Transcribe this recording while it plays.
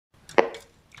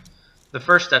The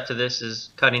first step to this is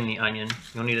cutting the onion.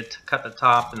 You'll need to cut the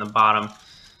top and the bottom.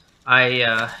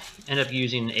 I end up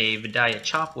using a Vidalia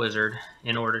chop wizard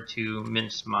in order to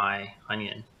mince my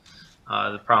onion.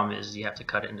 The problem is you have to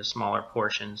cut it into smaller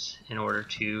portions in order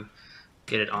to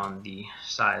get it on the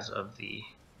size of the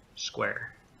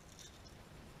square.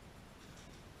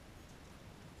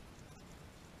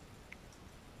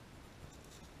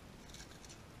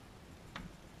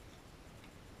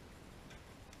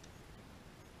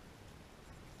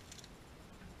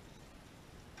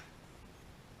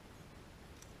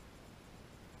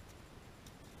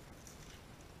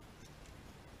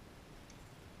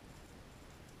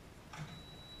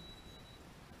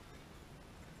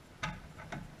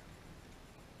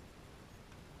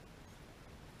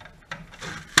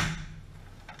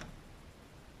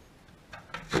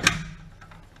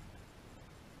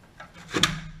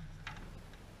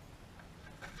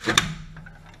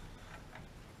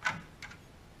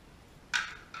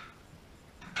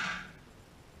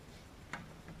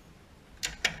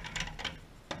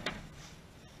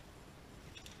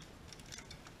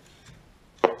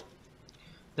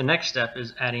 The next step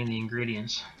is adding the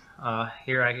ingredients.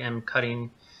 Here I am cutting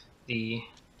the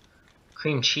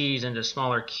cream cheese into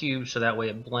smaller cubes so that way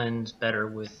it blends better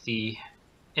with the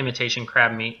imitation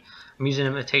crab meat. I'm using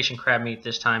imitation crab meat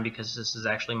this time because this is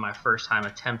actually my first time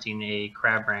attempting a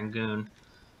crab rangoon.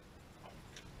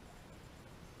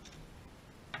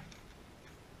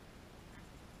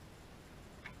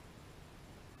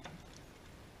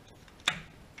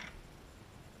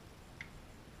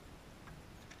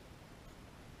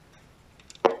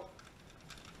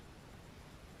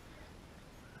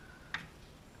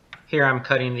 Here I'm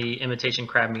cutting the imitation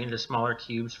crab meat into smaller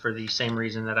cubes for the same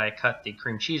reason that I cut the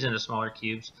cream cheese into smaller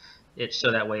cubes. It's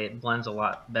so that way it blends a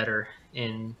lot better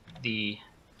in the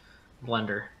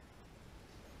blender.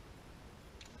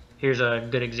 Here's a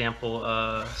good example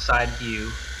side view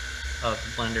of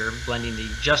the blender blending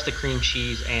just the cream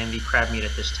cheese and the crab meat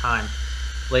at this time.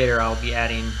 Later I'll be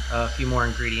adding a few more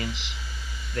ingredients.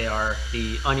 They are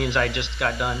the onions I just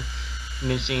got done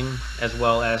mincing, as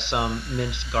well as some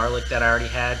minced garlic that I already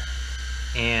had,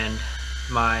 and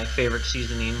my favorite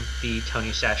seasoning, the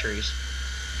Tony Chachere's.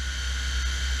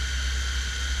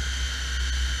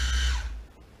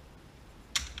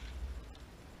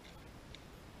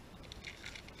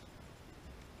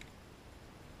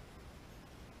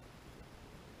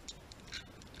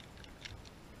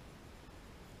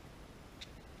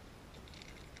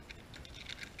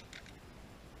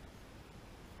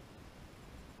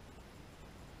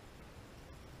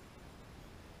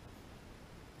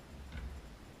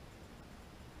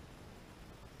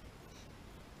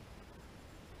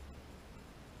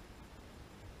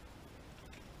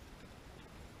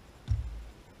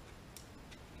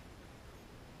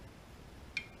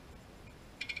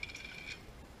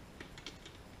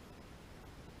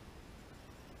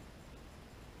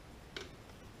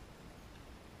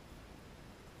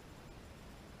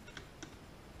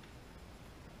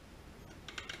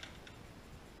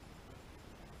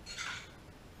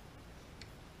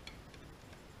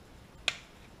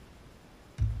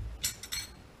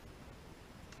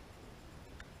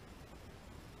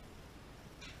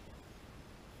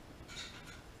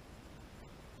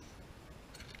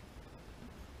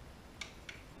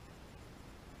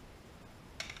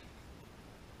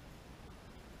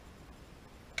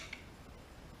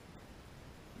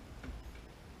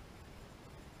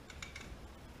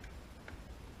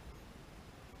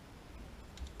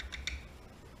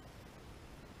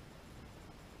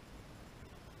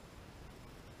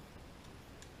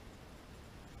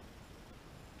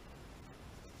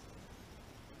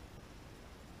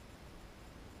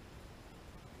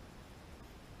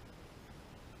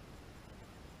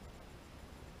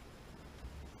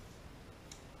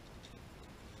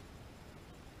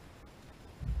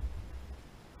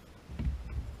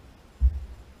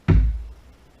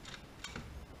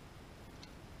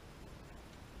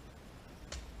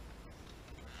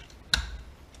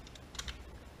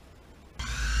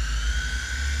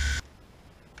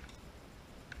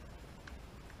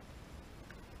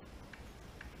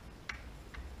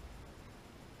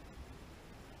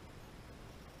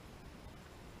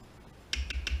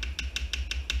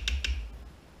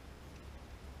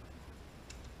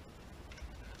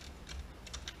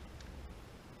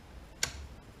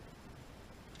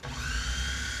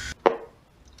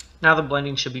 Now the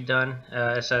blending should be done.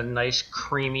 It's a nice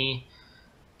creamy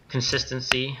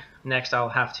consistency. Next I'll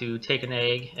have to take an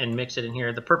egg and mix it in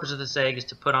here. The purpose of this egg is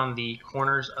to put on the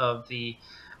corners of the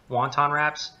wonton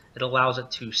wraps. It allows it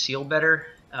to seal better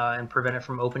and prevent it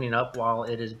from opening up while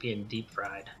it is being deep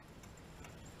fried.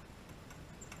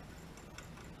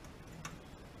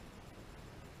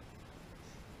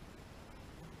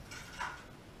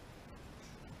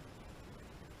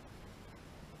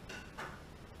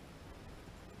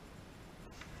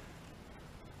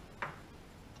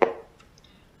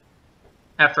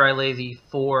 After I lay the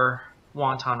 4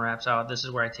 wonton wraps out, this is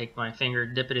where I take my finger,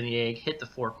 dip it in the egg, hit the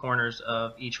 4 corners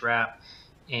of each wrap,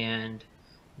 and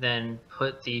then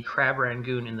put the crab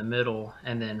rangoon in the middle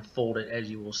and then fold it, as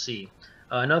you will see.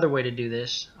 Another way to do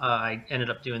this, I ended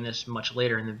up doing this much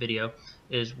later in the video,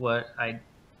 is what I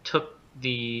took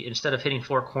instead of hitting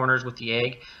 4 corners with the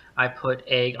egg, I put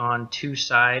egg on 2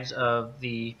 sides of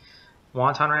the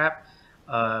wonton wrap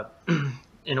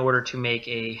in order to make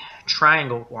a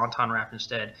triangle wonton wrap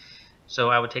instead.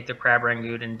 So I would take the crab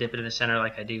rangoon and dip it in the center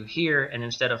like I do here, and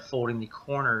instead of folding the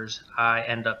corners, I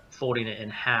end up folding it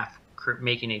in half,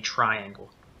 making a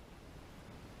triangle.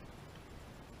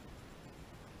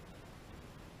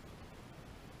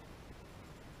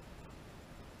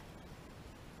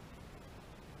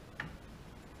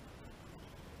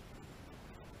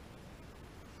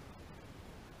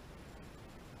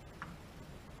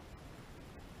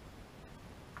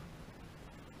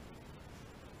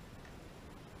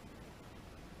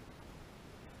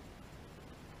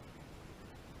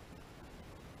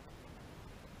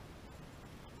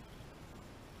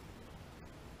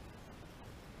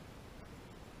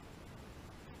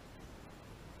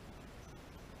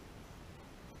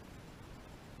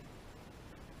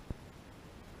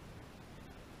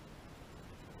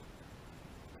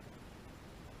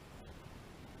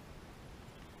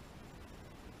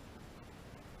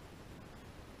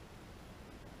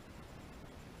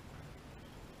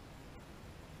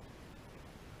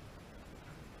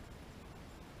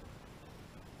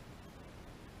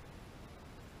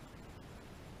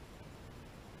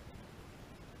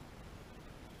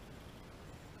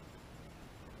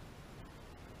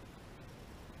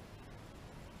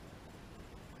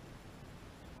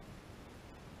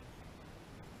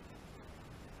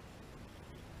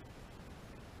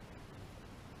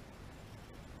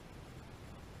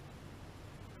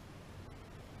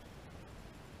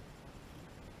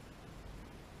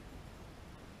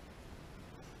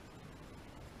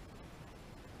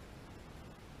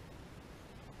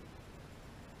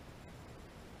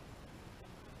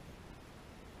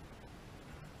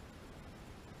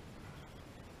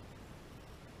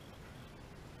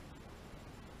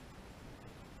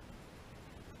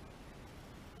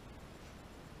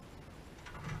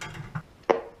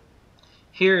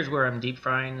 Here's where I'm deep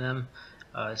frying them.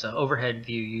 It's an overhead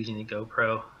view using the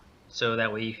GoPro, so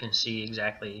that way you can see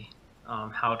exactly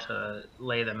how to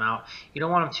lay them out. You don't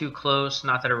want them too close,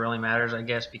 not that it really matters, I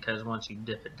guess, because once you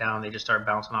dip it down, they just start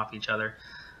bouncing off each other.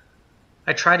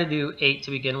 I try to do 8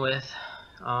 to begin with,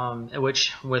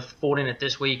 which with folding it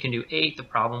this way, you can do 8. The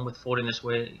problem with folding this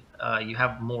way, you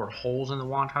have more holes in the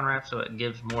wonton wrap, so it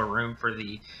gives more room for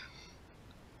the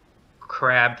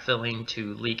crab filling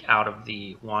to leak out of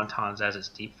the wontons as it's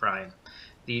deep frying.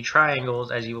 The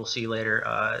triangles, as you will see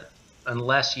later,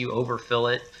 unless you overfill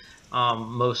it,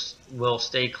 most will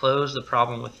stay closed. The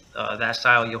problem with that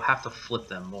style, you'll have to flip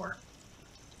them more,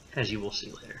 as you will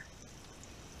see later.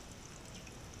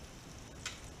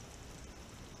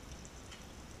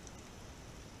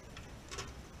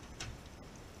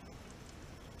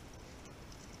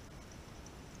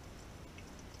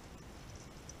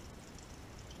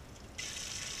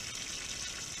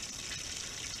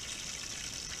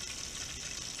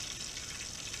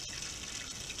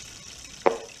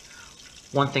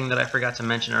 One thing that I forgot to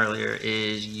mention earlier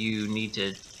is you need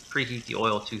to preheat the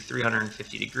oil to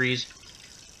 350 degrees.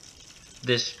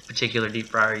 This particular deep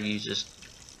fryer uses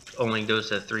only goes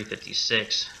to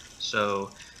 356,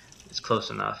 so it's close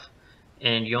enough.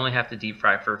 And you only have to deep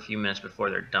fry for a few minutes before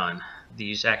they're done.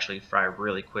 These actually fry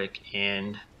really quick,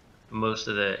 and most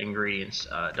of the ingredients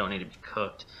don't need to be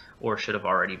cooked or should have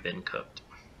already been cooked.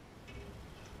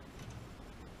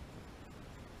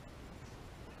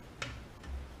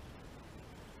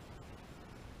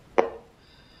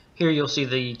 Here you'll see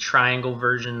the triangle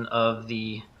version of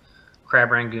the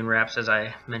crab rangoon wraps, as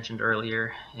I mentioned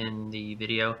earlier in the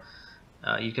video.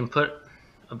 You can put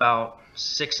about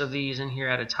 6 of these in here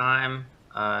at a time.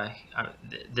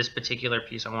 This particular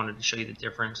piece, I wanted to show you the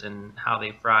difference in how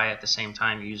they fry at the same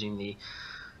time using the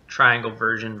triangle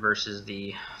version versus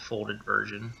the folded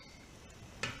version.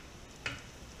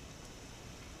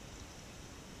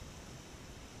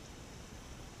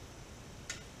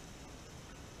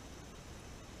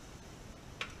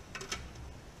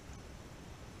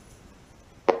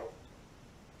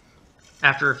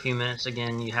 After a few minutes,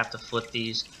 again, you have to flip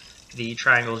these. The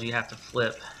triangles you have to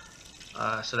flip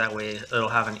so that way it'll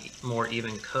have a more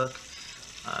even cook.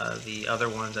 The other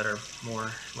ones that are more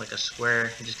like a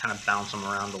square, you just kind of bounce them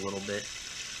around a little bit.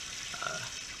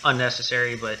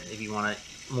 Unnecessary, but if you want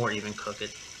to more even cook,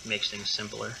 it makes things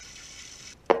simpler.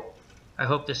 I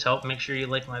hope this helped. Make sure you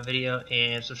like my video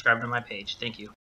and subscribe to my page. Thank you.